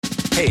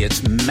Hey,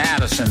 it's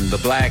Madison the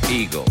Black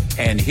Eagle,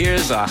 and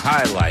here's a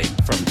highlight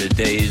from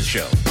today's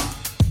show.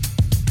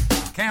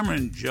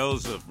 Cameron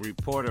Joseph,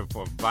 reporter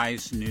for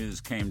Vice News,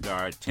 came to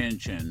our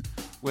attention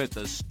with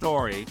a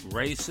story,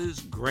 Race's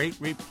Great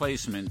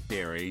Replacement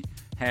Theory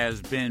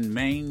has been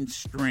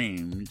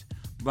mainstreamed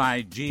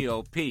by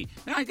GOP.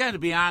 Now, I got to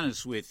be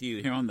honest with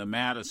you, here on the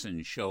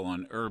Madison Show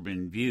on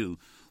Urban View,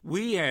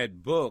 we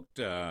had booked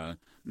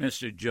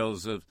Mr.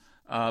 Joseph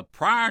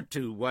prior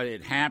to what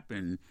had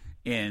happened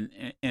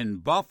in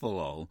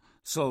Buffalo,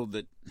 so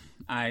that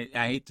I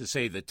hate to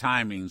say the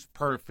timing's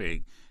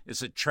perfect.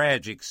 It's a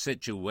tragic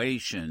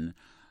situation.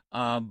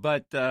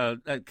 But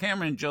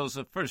Cameron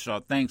Joseph, first of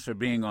all, thanks for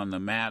being on the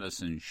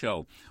Madison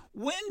Show.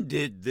 When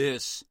did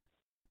this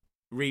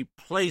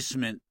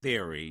replacement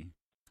theory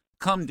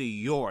come to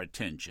your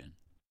attention?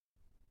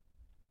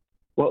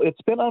 Well,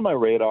 it's been on my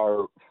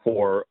radar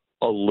for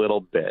a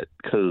little bit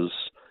because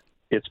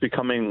it's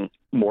becoming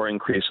more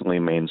increasingly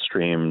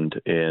mainstreamed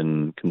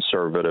in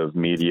conservative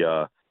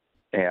media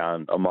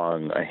and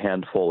among a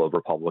handful of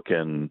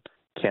Republican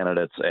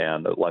candidates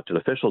and elected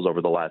officials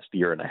over the last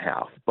year and a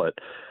half. But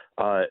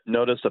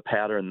notice a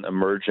pattern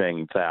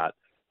emerging that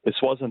this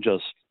wasn't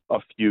just a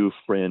few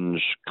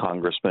fringe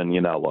congressmen.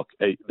 Look,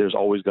 there's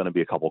always going to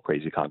be a couple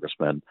crazy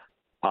congressmen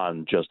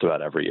on just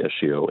about every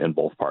issue in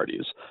both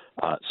parties.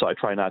 So I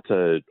try not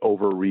to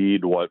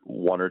overread what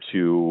one or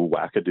two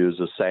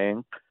wackadoos is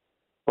saying.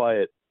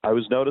 But I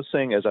was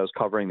noticing as I was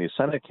covering these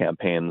Senate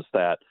campaigns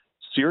that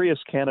serious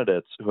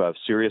candidates who have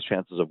serious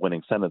chances of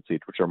winning Senate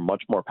seats, which are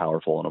much more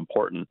powerful and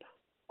important,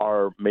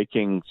 are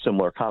making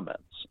similar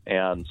comments.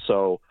 And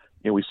so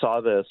we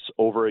saw this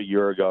over a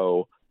year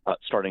ago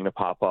starting to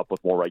pop up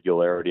with more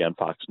regularity on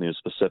Fox News,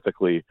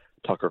 specifically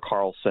Tucker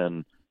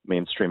Carlson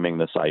mainstreaming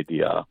this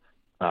idea.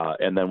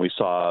 And then we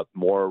saw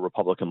more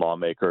Republican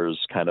lawmakers,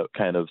 kind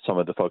of some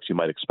of the folks you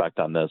might expect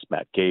on this,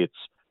 Matt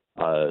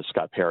Gaetz,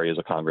 Scott Perry is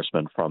a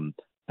congressman from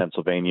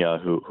Pennsylvania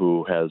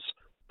who has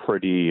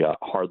pretty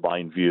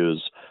hardline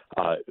views,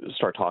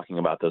 start talking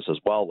about this as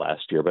well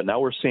last year. But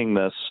now we're seeing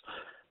this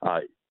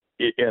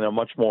in a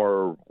much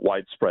more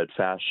widespread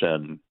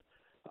fashion,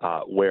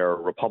 where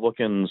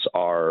Republicans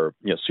are,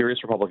 serious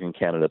Republican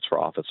candidates for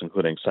office,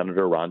 including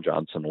Senator Ron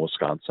Johnson of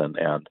Wisconsin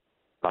and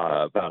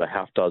about a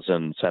half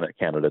dozen Senate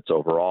candidates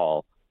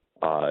overall,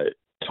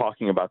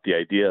 talking about the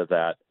idea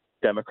that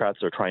Democrats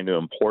are trying to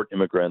import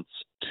immigrants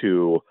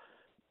to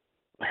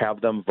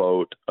have them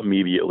vote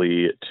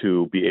immediately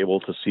to be able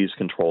to seize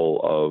control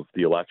of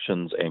the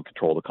elections and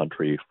control the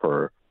country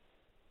for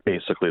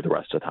basically the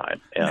rest of the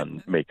time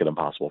and make it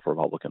impossible for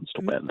Republicans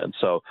to win. And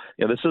so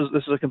this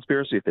is a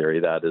conspiracy theory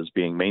that is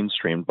being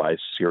mainstreamed by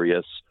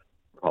serious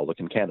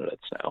Republican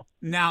candidates now.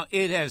 Now,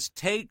 it has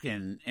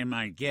taken, and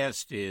my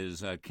guest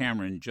is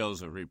Cameron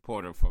Joseph,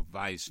 reporter for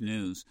Vice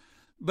News,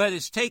 but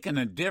it's taken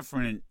a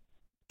different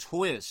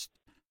twist,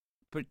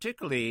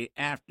 particularly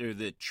after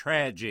the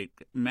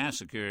tragic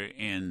massacre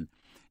in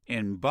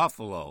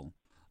Buffalo,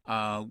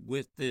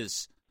 with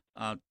this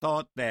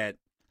thought that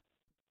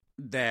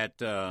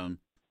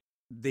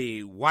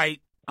the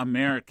white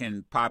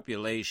American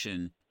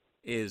population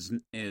is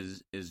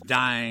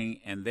dying,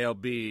 and there'll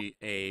be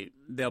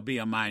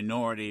a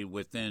minority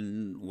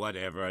within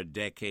whatever a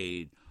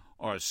decade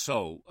or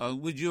so.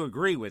 Would you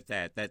agree with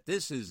that? That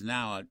this is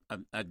now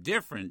a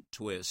different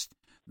twist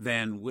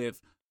than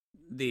with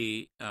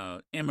the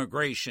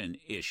immigration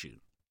issue?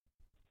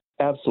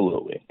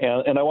 Absolutely,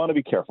 and I want to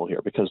be careful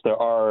here because there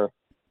are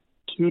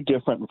two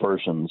different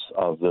versions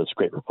of this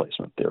Great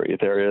Replacement theory.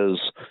 There is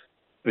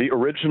the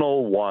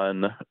original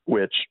one,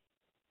 which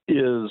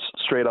is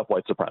straight up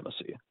white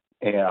supremacy.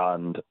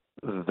 And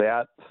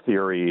that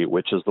theory,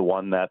 which is the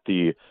one that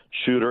the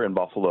shooter in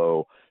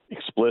Buffalo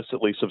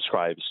explicitly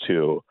subscribes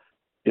to,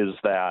 is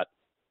that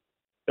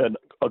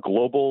a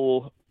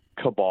global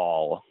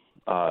cabal,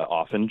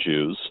 often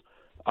Jews,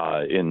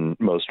 in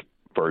most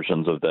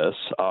versions of this,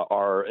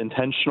 are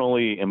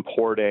intentionally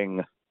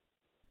importing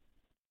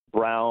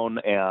brown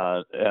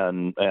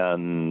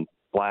and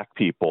black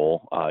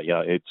people.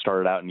 It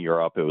started out in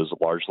Europe. It was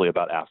largely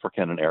about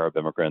African and Arab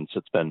immigrants.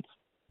 It's been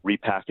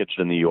repackaged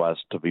in the U.S.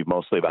 to be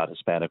mostly about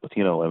Hispanic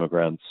Latino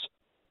immigrants,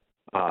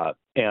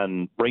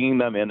 and bringing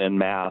them in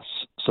mass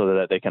so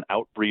that they can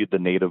outbreed the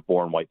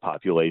native-born white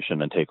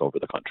population and take over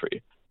the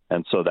country,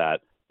 and so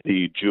that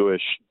the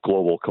Jewish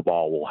global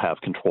cabal will have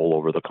control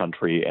over the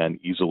country and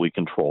easily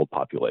controlled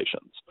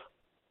populations.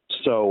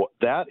 So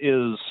that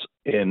is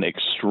an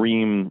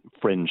extreme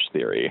fringe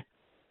theory.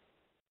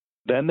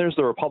 Then there's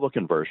the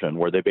Republican version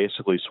where they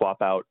basically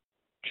swap out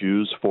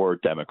Jews for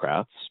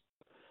Democrats,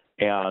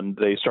 and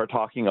they start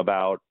talking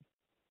about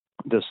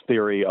this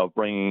theory of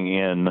bringing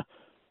in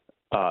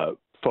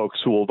folks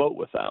who will vote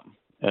with them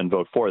and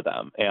vote for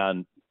them.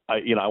 And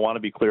I want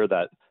to be clear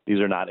that these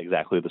are not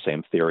exactly the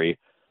same theory,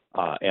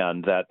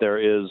 and that there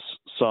is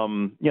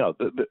some,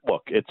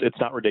 look, it's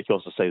not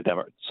ridiculous to say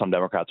some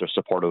Democrats are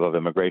supportive of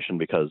immigration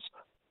because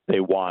they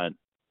want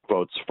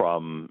votes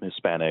from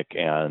Hispanic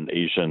and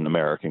Asian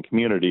American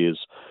communities,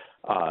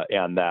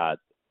 and that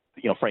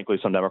frankly,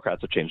 some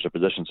Democrats have changed their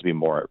positions to be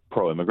more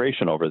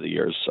pro-immigration over the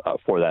years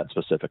for that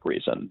specific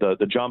reason.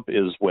 The jump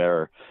is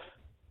where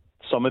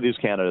some of these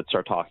candidates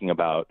are talking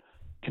about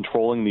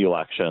controlling the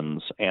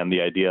elections and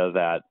the idea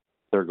that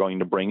they're going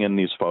to bring in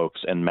these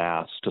folks en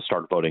masse to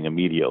start voting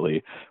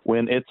immediately,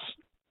 when it's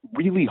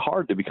really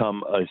hard to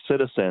become a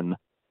citizen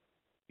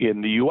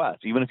in the U.S.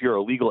 Even if you're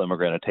a legal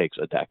immigrant, it takes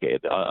a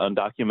decade.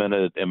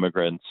 Undocumented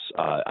immigrants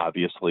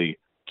obviously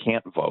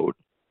can't vote.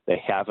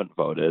 They haven't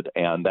voted,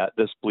 and that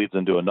this bleeds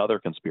into another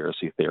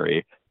conspiracy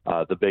theory,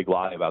 the big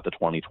lie about the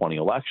 2020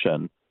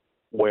 election,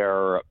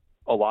 where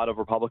a lot of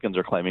Republicans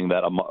are claiming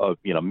that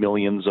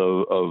millions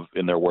of,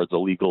 in their words,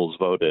 illegals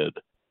voted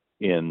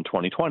in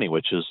 2020,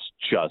 which is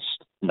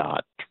just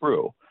not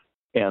true.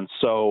 And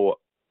so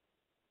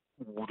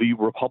the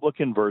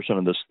Republican version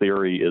of this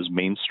theory is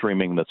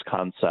mainstreaming this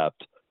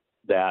concept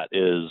that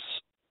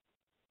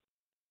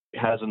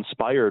has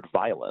inspired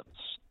violence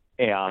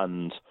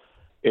and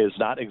is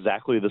not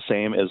exactly the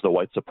same as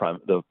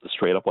the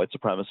straight up white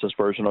supremacist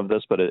version of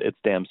this, but it's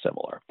damn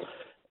similar.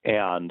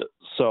 And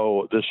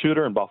so the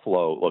shooter in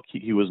Buffalo, look,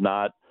 he was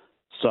not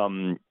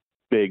some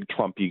big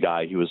Trumpy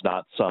guy. He was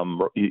not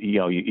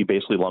he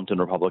basically lumped in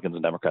Republicans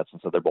and Democrats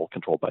and said they're both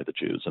controlled by the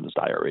Jews in his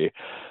diary.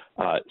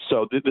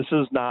 So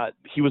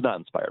he was not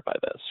inspired by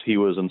this. He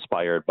was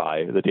inspired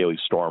by the Daily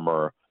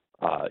Stormer,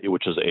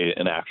 which is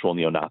an actual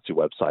neo-Nazi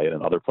website,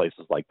 and other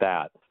places like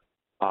that.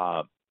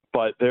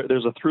 But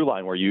there's a through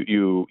line where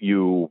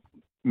you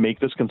make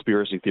this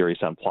conspiracy theory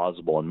sound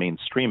plausible and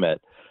mainstream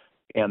it,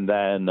 and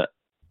then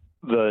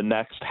the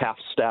next half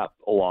step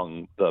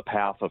along the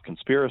path of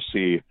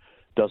conspiracy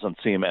doesn't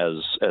seem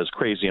as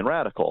crazy and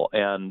radical.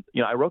 And,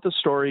 I wrote this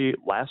story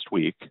last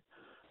week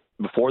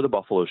before the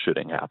Buffalo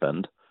shooting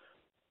happened.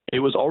 It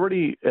was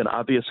already an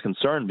obvious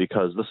concern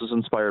because this has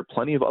inspired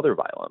plenty of other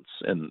violence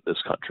in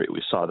this country.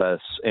 We saw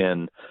this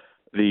in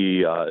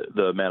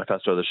the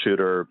manifesto of the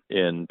shooter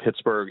in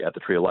Pittsburgh at the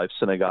Tree of Life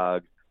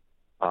Synagogue.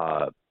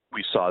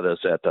 We saw this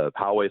at the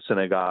Poway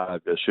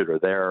Synagogue. The shooter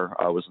there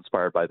was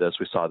inspired by this.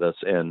 We saw this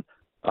in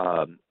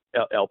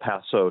El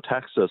Paso,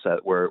 Texas,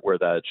 where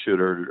that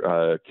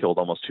shooter killed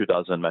almost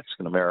 24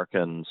 Mexican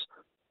Americans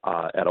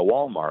at a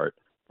Walmart.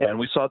 And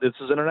we saw this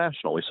is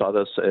international. We saw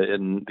this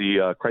in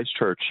the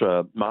Christchurch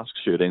mosque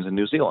shootings in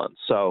New Zealand.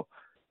 So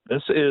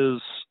this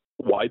is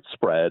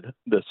widespread.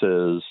 This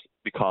has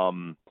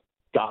become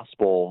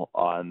gospel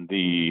on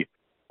the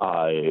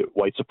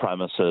white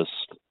supremacist,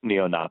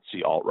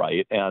 neo-Nazi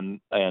alt-right,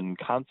 and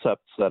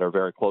concepts that are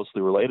very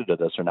closely related to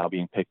this are now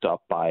being picked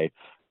up by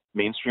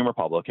mainstream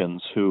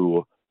Republicans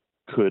who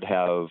could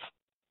have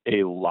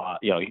a lot.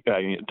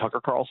 Tucker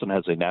Carlson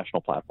has a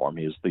national platform.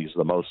 He's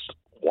the most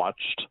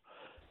watched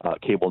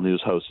cable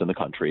news host in the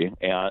country,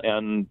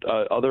 and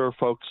other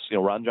folks.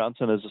 Ron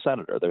Johnson is a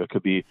senator. There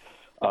could be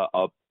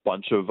a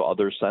bunch of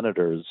other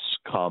senators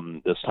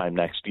come this time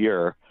next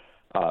year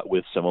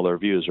with similar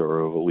views,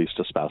 or at least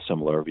espouse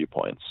similar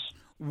viewpoints.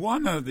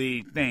 One of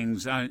the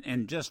things,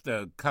 and just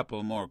a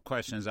couple more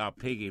questions, I'll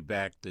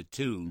piggyback the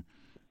two.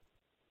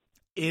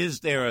 Is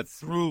there a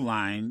through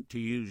line, to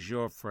use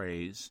your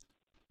phrase,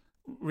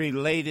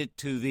 related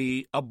to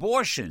the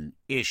abortion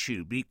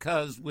issue?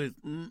 Because with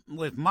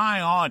my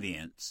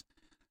audience,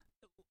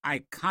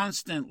 I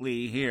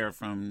constantly hear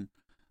from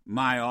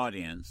my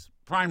audience,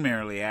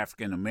 primarily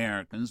African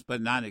Americans,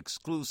 but not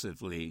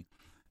exclusively,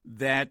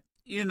 that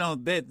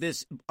that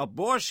this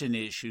abortion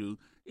issue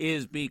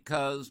is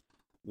because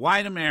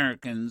white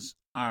Americans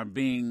are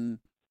being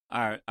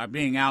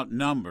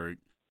outnumbered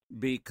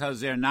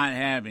because they're not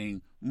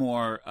having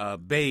more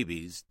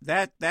babies.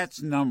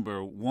 That's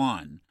number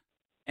one.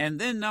 And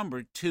then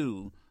number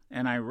two,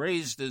 and I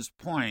raised this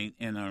point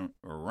in a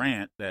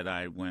rant that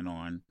I went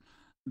on,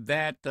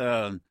 that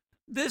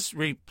this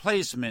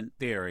replacement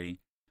theory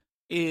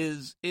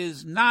is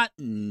not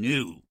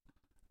new.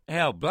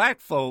 Hell,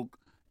 black folk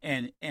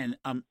and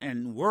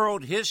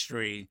world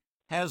history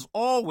has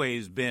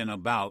always been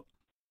about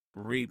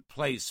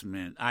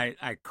replacement.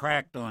 I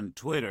cracked on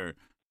Twitter,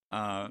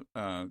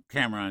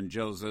 Cameron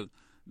Joseph,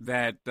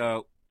 that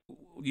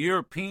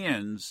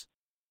Europeans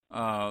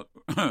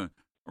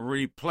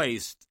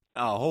replaced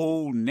a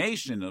whole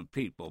nation of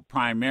people,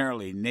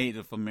 primarily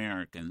Native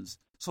Americans.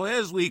 So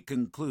as we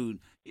conclude,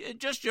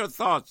 just your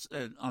thoughts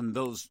on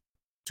those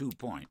 2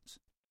 points.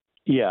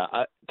 Yeah,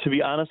 to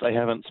be honest, I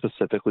haven't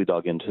specifically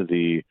dug into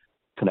the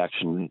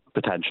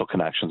potential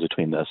connections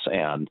between this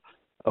and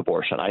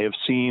abortion. I have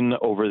seen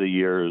over the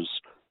years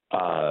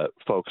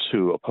folks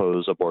who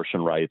oppose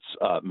abortion rights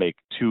make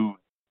two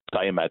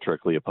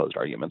diametrically opposed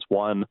arguments.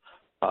 One,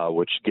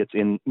 which gets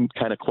in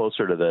kind of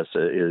closer to this,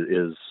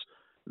 is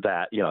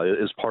that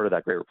is part of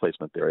that great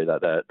replacement theory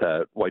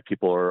that white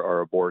people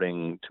are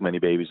aborting too many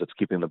babies. That's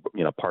keeping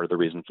part of the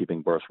reason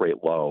keeping birth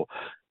rate low,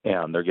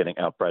 and they're getting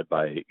outbred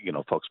by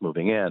folks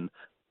moving in.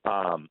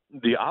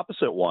 The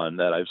opposite one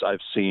that I've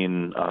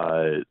seen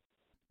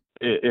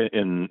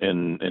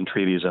in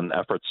treaties and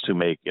efforts to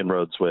make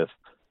inroads with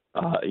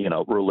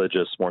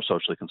religious, more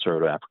socially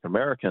conservative African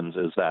Americans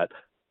is that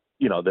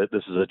that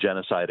this is a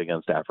genocide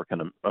against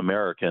African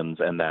Americans,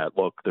 and that,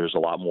 look, there's a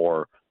lot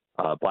more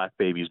black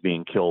babies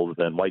being killed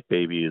than white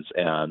babies,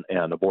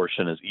 and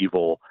abortion is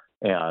evil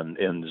and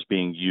is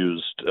being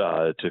used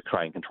to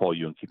try and control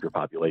you and keep your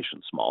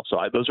population small. So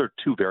those are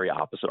two very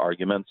opposite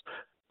arguments.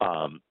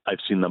 I've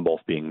seen them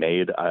both being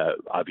made.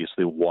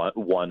 Obviously,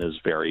 one is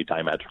very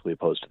diametrically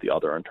opposed to the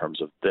other in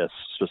terms of this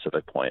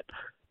specific point.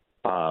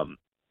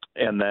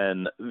 And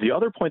then the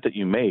other point that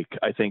you make,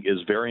 I think, is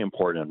very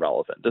important and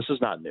relevant. This is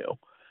not new.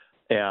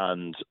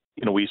 And,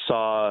 we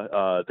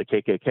saw the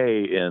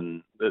KKK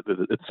in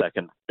its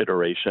second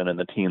iteration in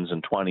the teens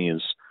and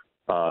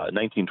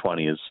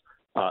 1920s,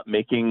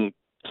 making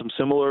some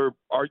similar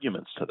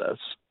arguments to this.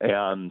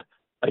 And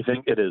I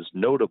think it is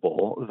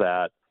notable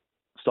that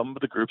some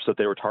of the groups that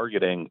they were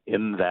targeting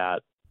in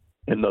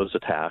those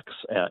attacks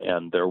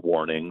and their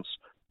warnings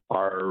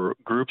are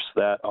groups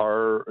that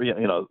are,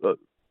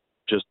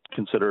 just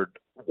considered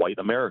white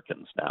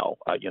Americans now,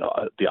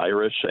 the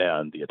Irish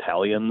and the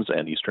Italians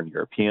and Eastern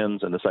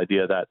Europeans, and this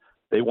idea that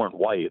they weren't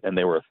white and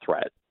they were a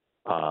threat.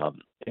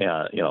 And,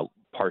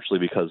 partially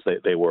because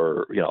they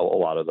were, a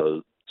lot of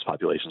those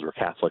populations were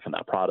Catholic and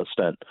not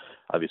Protestant.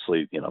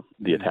 Obviously,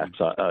 the attacks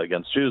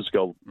against Jews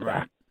go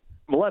back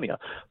millennia.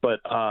 But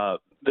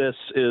this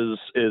is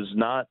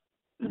not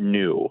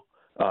new.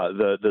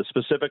 The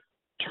specific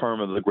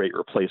term of the Great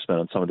Replacement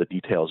and some of the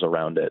details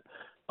around it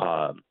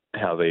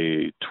have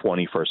a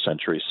 21st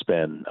century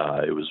spin.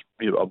 It was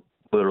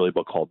literally a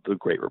book called The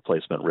Great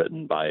Replacement,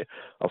 written by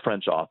a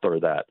French author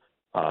that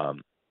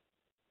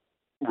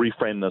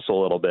reframed this a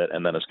little bit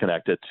and then is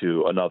connected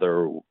to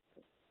another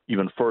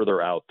even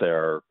further out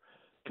there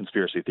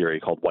conspiracy theory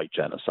called white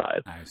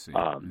genocide. I see.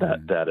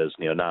 That is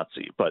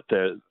neo-Nazi. But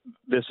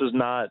this is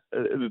not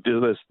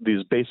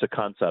these basic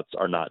concepts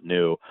are not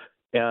new.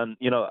 And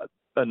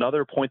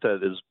another point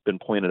that has been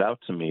pointed out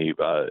to me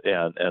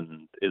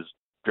and is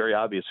very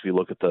obvious if you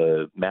look at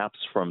the maps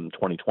from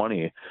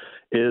 2020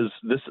 is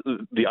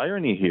the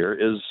irony here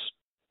is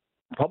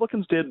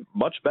Republicans did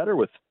much better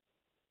with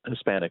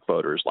Hispanic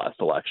voters last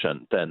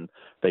election than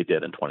they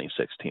did in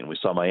 2016. We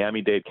saw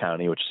Miami-Dade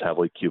County, which is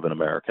heavily Cuban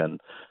American,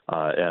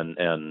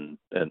 and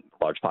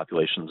large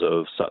populations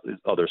of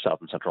other South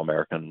and Central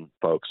American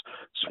folks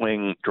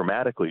swing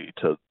dramatically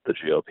to the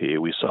GOP.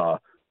 We saw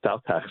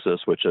South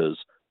Texas, which is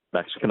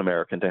Mexican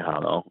American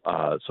Tejano,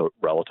 so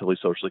relatively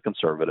socially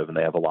conservative, and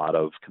they have a lot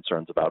of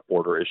concerns about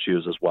border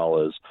issues as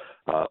well as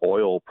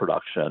oil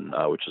production,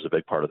 which is a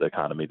big part of the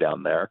economy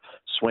down there.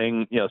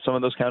 Some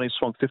of those counties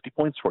swung 50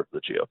 points towards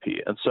the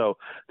GOP. And so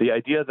the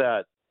idea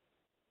that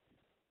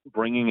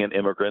bringing in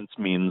immigrants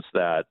means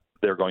that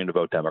they're going to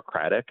vote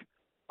Democratic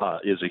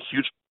is a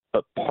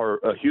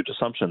huge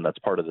assumption that's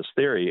part of this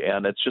theory,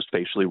 and it's just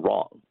facially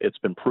wrong. It's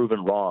been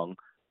proven wrong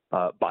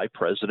by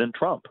President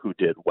Trump, who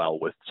did well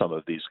with some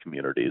of these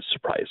communities,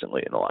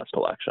 surprisingly, in the last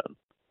election.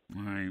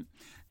 All right.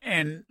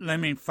 And let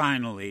me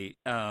finally,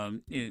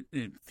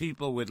 if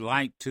people would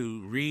like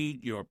to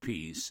read your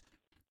piece,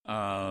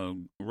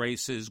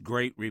 Race's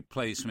Great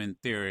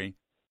Replacement Theory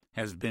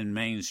has been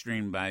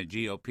mainstreamed by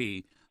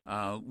GOP,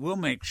 we'll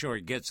make sure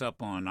it gets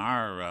up on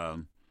our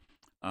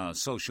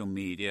social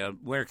media.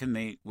 Where can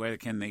they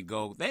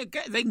go? They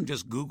can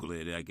just Google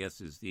it, I guess,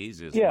 is the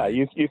easiest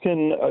way. You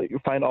can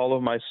find all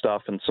of my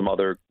stuff and some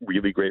other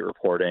really great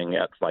reporting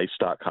at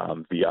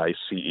vice.com,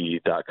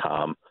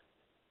 vice.com.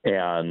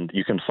 And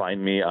you can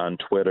find me on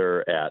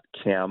Twitter at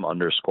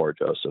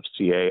Cam_Joseph,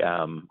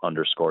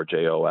 CAM_JOSEPH.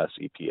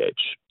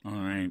 All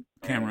right.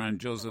 Cameron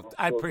Joseph,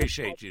 I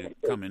appreciate you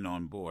coming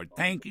on board.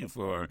 Thank you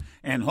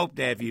and hope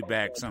to have you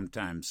back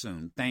sometime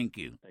soon. Thank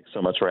you. Thanks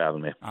so much for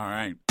having me. All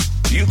right.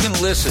 You can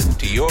listen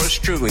to yours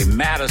truly,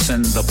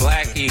 Madison the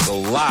Black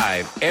Eagle,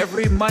 live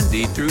every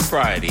Monday through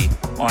Friday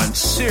on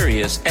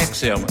Sirius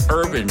XM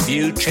Urban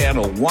View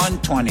Channel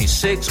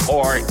 126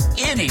 or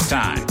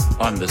anytime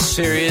on the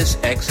Sirius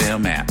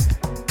XM app.